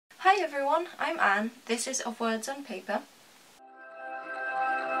Hi everyone, I'm Anne. This is Of Words on Paper.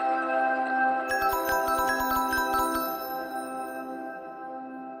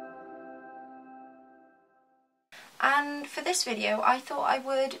 And for this video I thought I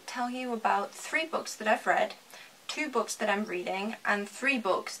would tell you about 3 books that I've read, 2 books that I'm reading, and 3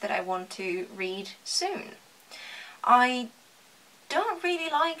 books that I want to read soon. I don't really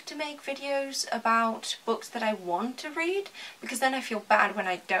like to make videos about books that I want to read because then I feel bad when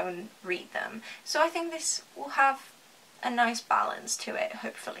I don't read them. So I think this will have a nice balance to it,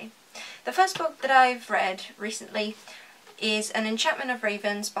 hopefully. The first book that I've read recently is An Enchantment of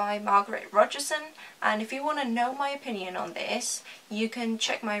Ravens by Margaret Rogerson, and if you want to know my opinion on this, you can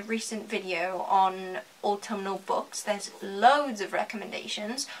check my recent video on autumnal books. There's loads of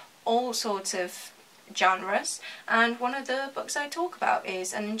recommendations, all sorts of genres, and one of the books I talk about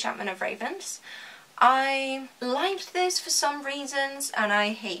is An Enchantment of Ravens. I liked this for some reasons and I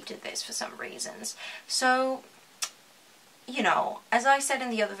hated this for some reasons. So, you know, as I said in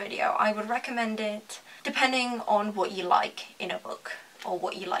the other video, I would recommend it depending on what you like in a book or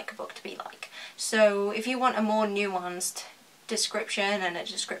what you like a book to be like. So if you want a more nuanced description and a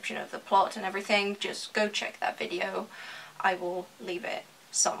description of the plot and everything, just go check that video. I will leave it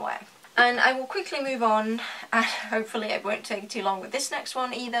somewhere. And I will quickly move on, and hopefully it won't take too long with this next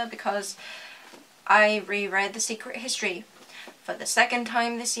one either, because I reread The Secret History for the 2nd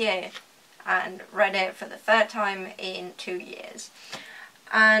time this year and read it for the 3rd time in 2 years.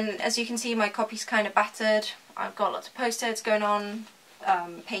 And as you can see, my copy's kind of battered. I've got lots of post-its going on,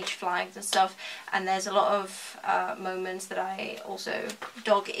 page flags and stuff, and there's a lot of moments that I also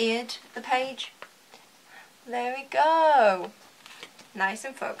dog-eared the page. There we go! Nice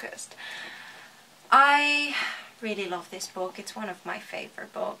and focused. I really love this book. It's one of my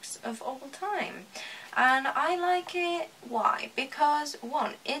favourite books of all time. And I like it, why? Because,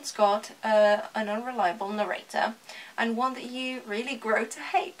 one, it's got an unreliable narrator, and one that you really grow to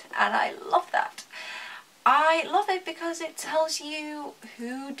hate, and I love that. I love it because it tells you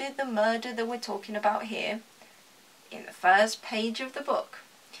who did the murder that we're talking about here in the first page of the book.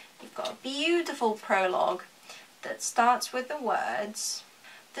 You've got a beautiful prologue that starts with the words,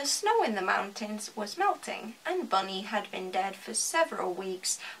 "The snow in the mountains was melting, and Bunny had been dead for several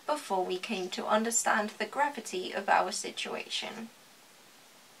weeks before we came to understand the gravity of our situation."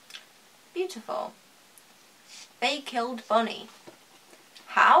 Beautiful. They killed Bunny.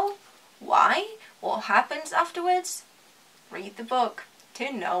 How? Why? What happens afterwards? Read the book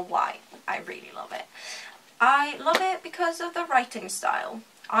to know why. I really love it. I love it because of the writing style.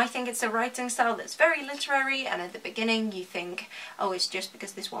 I think it's a writing style that's very literary, and at the beginning you think, oh, it's just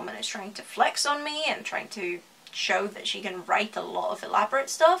because this woman is trying to flex on me and trying to show that she can write a lot of elaborate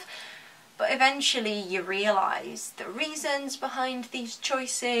stuff. But eventually you realise the reasons behind these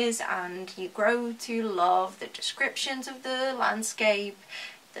choices, and you grow to love the descriptions of the landscape,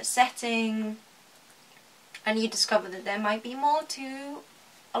 the setting, and you discover that there might be more to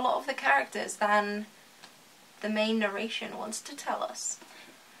a lot of the characters than the main narration wants to tell us.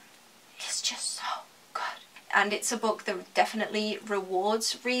 It's just so good. And it's a book that definitely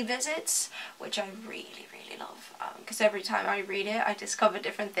rewards revisits, which I really, really love. Because every time I read it, I discover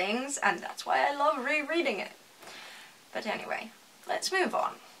different things, and that's why I love rereading it. But anyway, let's move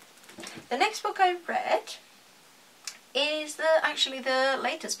on. The next book I read is actually the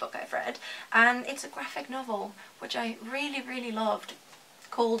latest book I've read, and it's a graphic novel, which I really, really loved,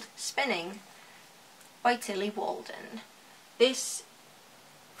 called Spinning by Tillie Walden.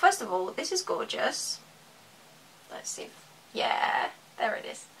 First of all, this is gorgeous. Let's see. Yeah, there it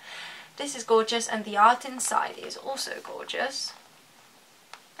is. This is gorgeous, and the art inside is also gorgeous.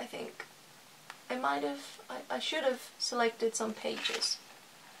 I think I should have selected some pages.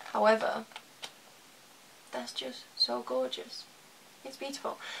 However, that's just so gorgeous. It's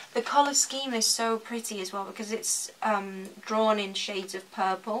beautiful. The colour scheme is so pretty as well, because it's drawn in shades of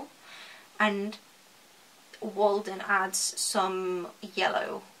purple, and Walden adds some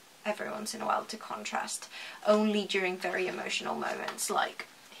yellow every once in a while to contrast, only during very emotional moments. Like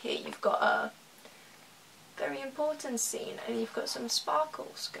here you've got a very important scene and you've got some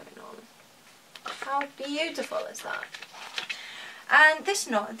sparkles going on. How beautiful is that? And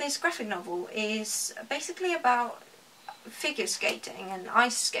this graphic novel is basically about figure skating and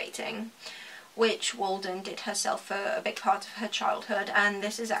ice skating, which Walden did herself for a big part of her childhood, and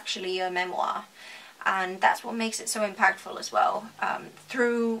this is actually a memoir. And that's what makes it so impactful as well.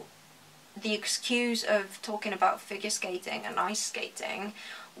 Through the excuse of talking about figure skating and ice skating,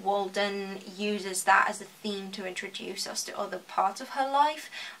 Walden uses that as a theme to introduce us to other parts of her life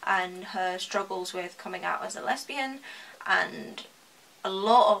and her struggles with coming out as a lesbian, and a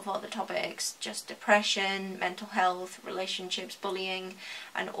lot of other topics, just depression, mental health, relationships, bullying,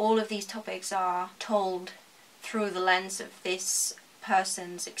 and all of these topics are told through the lens of this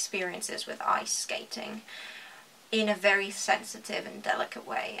person's experiences with ice skating in a very sensitive and delicate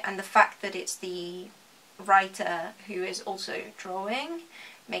way. And the fact that it's the writer who is also drawing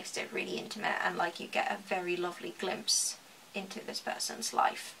makes it really intimate, and like you get a very lovely glimpse into this person's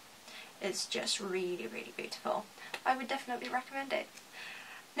life. It's just really, really beautiful. I would definitely recommend it.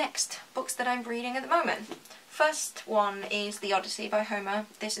 Next, books that I'm reading at the moment. First one is The Odyssey by Homer.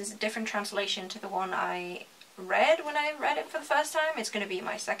 This is a different translation to the one I read when I read it for the first time. It's going to be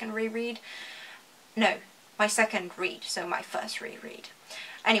my second reread. No, my second read, so my first reread.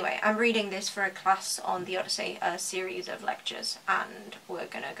 Anyway, I'm reading this for a class on The Odyssey, a series of lectures, and we're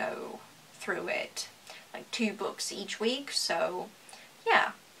going to go through it, like 2 books each week, so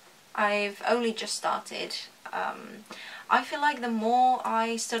yeah. I've only just started. I feel like the more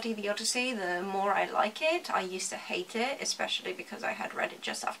I study the Odyssey, the more I like it. I used to hate it, especially because I had read it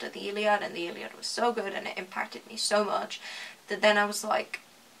just after the Iliad, and the Iliad was so good and it impacted me so much that then I was like,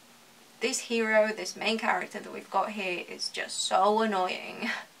 this hero, this main character that we've got here is just so annoying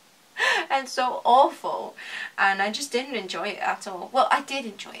and so awful, and I just didn't enjoy it at all. Well, I did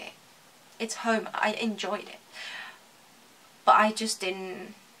enjoy it. It's Homer. I enjoyed it. But I just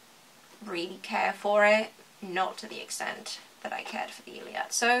didn't really care for it, not to the extent that I cared for the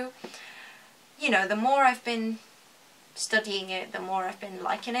Iliad. So, you know, the more I've been studying it, the more I've been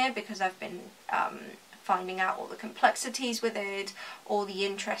liking it, because I've been finding out all the complexities with it, all the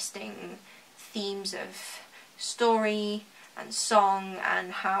interesting themes of story and song,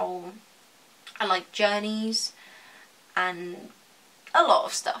 and how I like journeys and a lot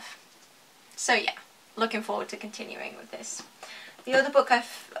of stuff. So yeah, looking forward to continuing with this. The other book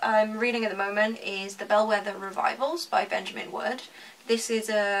I'm reading at the moment is The Bellwether Revivals by Benjamin Wood. This is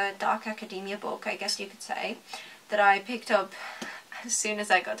a dark academia book, I guess you could say, that I picked up as soon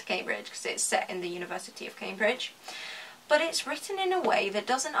as I got to Cambridge, because it's set in the University of Cambridge. But it's written in a way that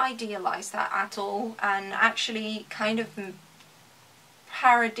doesn't idealise that at all, and actually kind of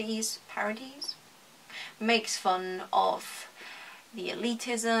parodies? Makes fun of the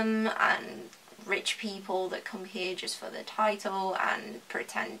elitism and rich people that come here just for the title and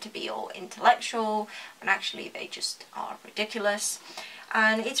pretend to be all intellectual, and actually they just are ridiculous.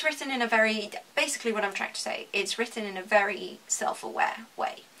 And it's written in a very, basically what I'm trying to say, it's written in a very self-aware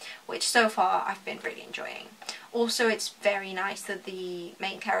way, which so far I've been really enjoying. Also, it's very nice that the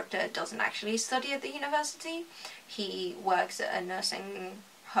main character doesn't actually study at the university. He works at a nursing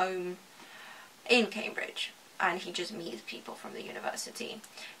home in Cambridge, and he just meets people from the university.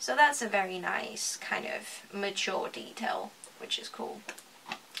 So that's a very nice kind of mature detail, which is cool.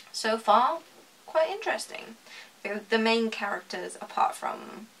 So far, quite interesting. The main characters, apart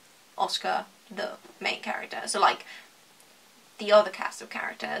from Oscar, the main character, so like the other cast of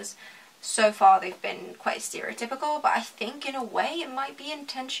characters, so far they've been quite stereotypical, but I think in a way it might be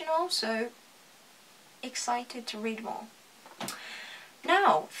intentional, so excited to read more.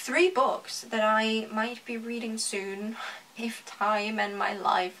 Now, 3 books that I might be reading soon, if time and my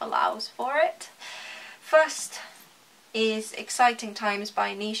life allows for it. First is Exciting Times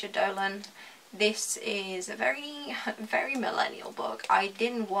by Naoise Dolan. This is a very, very millennial book. I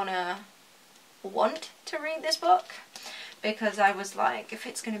didn't want to read this book, because I was like, if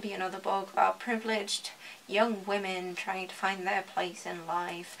it's going to be another book about privileged young women trying to find their place in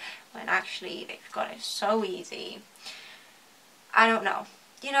life, when actually they've got it so easy, I don't know,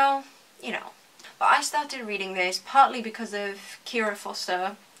 you know. But I started reading this partly because of Kira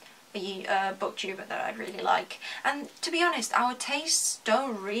Foster, a booktuber that I really like. And to be honest, our tastes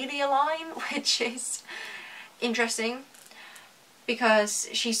don't really align, which is interesting, because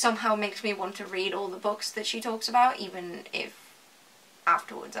she somehow makes me want to read all the books that she talks about, even if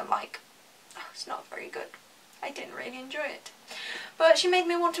afterwards I'm like, oh, it's not very good. I didn't really enjoy it. But she made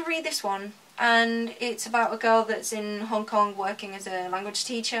me want to read this one, and it's about a girl that's in Hong Kong working as a language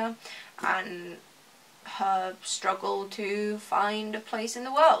teacher, and her struggle to find a place in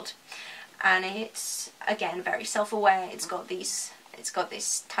the world. And it's, again, very self-aware. It's got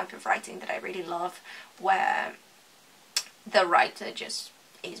this type of writing that I really love, where the writer just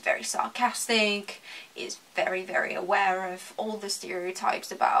is very sarcastic, is very, very aware of all the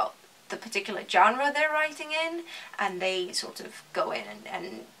stereotypes about the particular genre they're writing in, and they sort of go in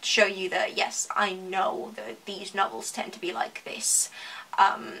and show you that, yes, I know that these novels tend to be like this.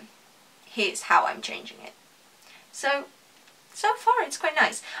 Here's how I'm changing it. So, so far it's quite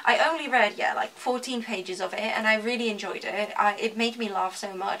nice. I only read, yeah, like 14 pages of it, and I really enjoyed it. It made me laugh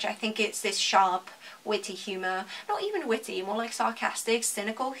so much. I think it's this sharp, witty humour. Not even witty, more like sarcastic,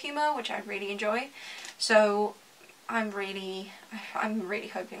 cynical humour, which I really enjoy. So I'm really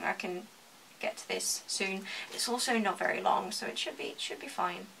hoping I can get to this soon. It's also not very long, so it should be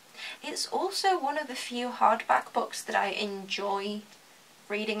fine. It's also one of the few hardback books that I enjoy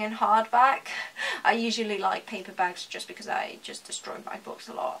reading in hardback. I usually like paperbacks just because I just destroy my books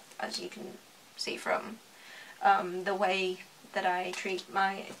a lot, as you can see from the way that I treat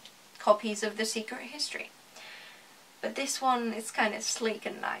my copies of The Secret History. But this one is kind of sleek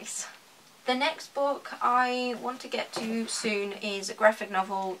and nice. The next book I want to get to soon is a graphic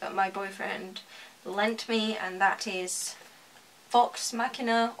novel that my boyfriend lent me, and that is Vox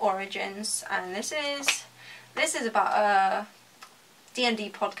Machina Origins, and this is about a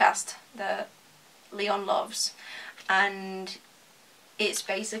D&D podcast that Leon loves, and it's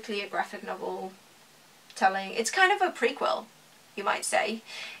basically a graphic novel telling, it's kind of a prequel, you might say.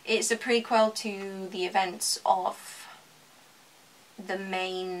 It's a prequel to the events of the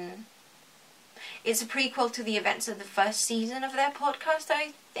main, it's a prequel to the events of the first season of their podcast,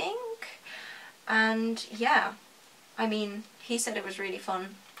 I think. And yeah, I mean, he said it was really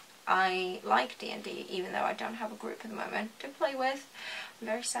fun. I like D&D, even though I don't have a group at the moment to play with. I'm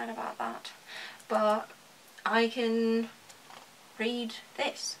very sad about that. But I can read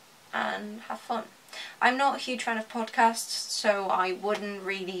this and have fun. I'm not a huge fan of podcasts, so I wouldn't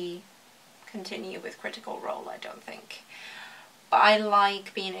really continue with Critical Role, I don't think. But I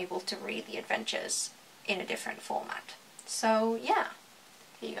like being able to read the adventures in a different format. So yeah,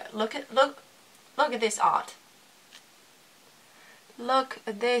 here you go. Look at this art. Look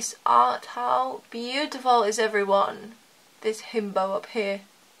at this art. How beautiful is everyone? This himbo up here.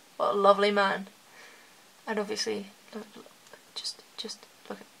 What a lovely man. And obviously, just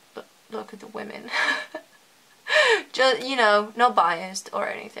look at the women. Just, you know, not biased or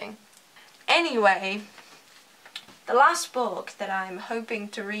anything. Anyway, the last book that I'm hoping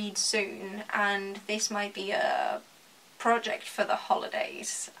to read soon, and this might be a project for the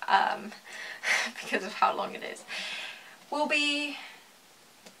holidays, because of how long it is, will be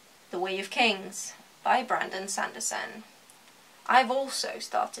The Way of Kings by Brandon Sanderson. I've also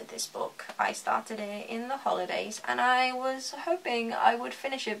started this book. I started it in the holidays, and I was hoping I would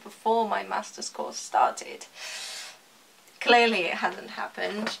finish it before my master's course started. Clearly it hasn't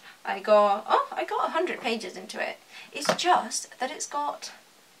happened. I got 100 pages into it. It's just that it's got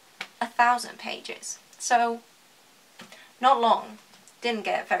 1,000 pages. So, not long. Didn't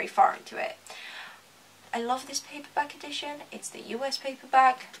get very far into it. I love this paperback edition. It's the US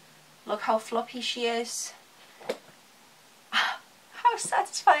paperback. Look how floppy she is. How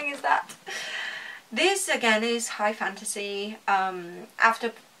satisfying is that? This again is high fantasy.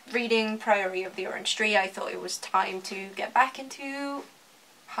 After reading Priory of the Orange Tree, I thought it was time to get back into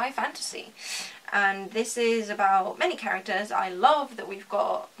high fantasy. And this is about many characters. I love that we've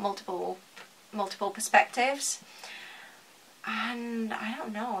got multiple perspectives. And I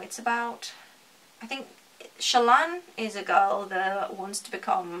don't know, it's about, I think Shallan is a girl that wants to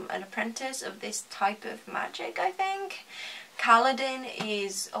become an apprentice of this type of magic, I think. Kaladin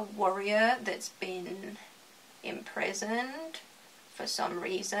is a warrior that's been imprisoned for some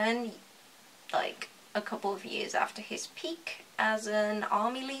reason, like a couple of years after his peak as an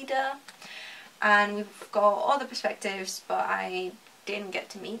army leader. And we've got other perspectives, but I didn't get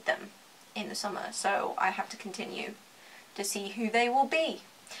to meet them in the summer, so I have to continue to see who they will be.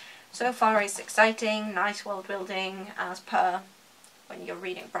 So far it's exciting, nice world building as per when you're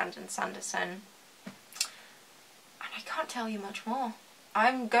reading Brandon Sanderson. And I can't tell you much more.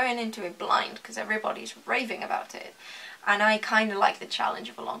 I'm going into it blind because everybody's raving about it. And I kind of like the challenge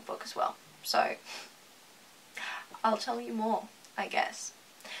of a long book as well. So I'll tell you more, I guess.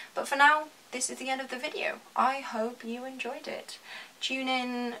 But for now, this is the end of the video. I hope you enjoyed it. Tune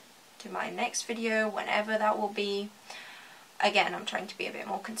in to my next video, whenever that will be. Again, I'm trying to be a bit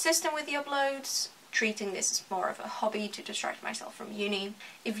more consistent with the uploads, treating this as more of a hobby to distract myself from uni.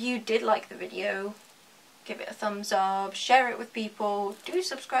 If you did like the video, give it a thumbs up, share it with people, do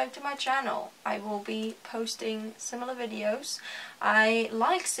subscribe to my channel. I will be posting similar videos. I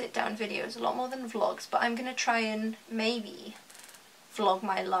like sit-down videos a lot more than vlogs, but I'm going to try and maybe vlog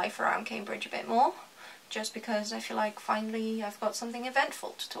my life around Cambridge a bit more, just because I feel like finally I've got something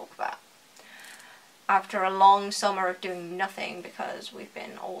eventful to talk about. After a long summer of doing nothing because we've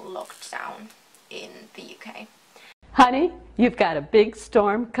been all locked down in the UK. Honey, you've got a big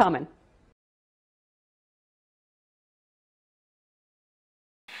storm coming.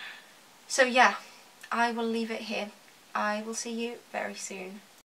 So yeah, I will leave it here. I will see you very soon.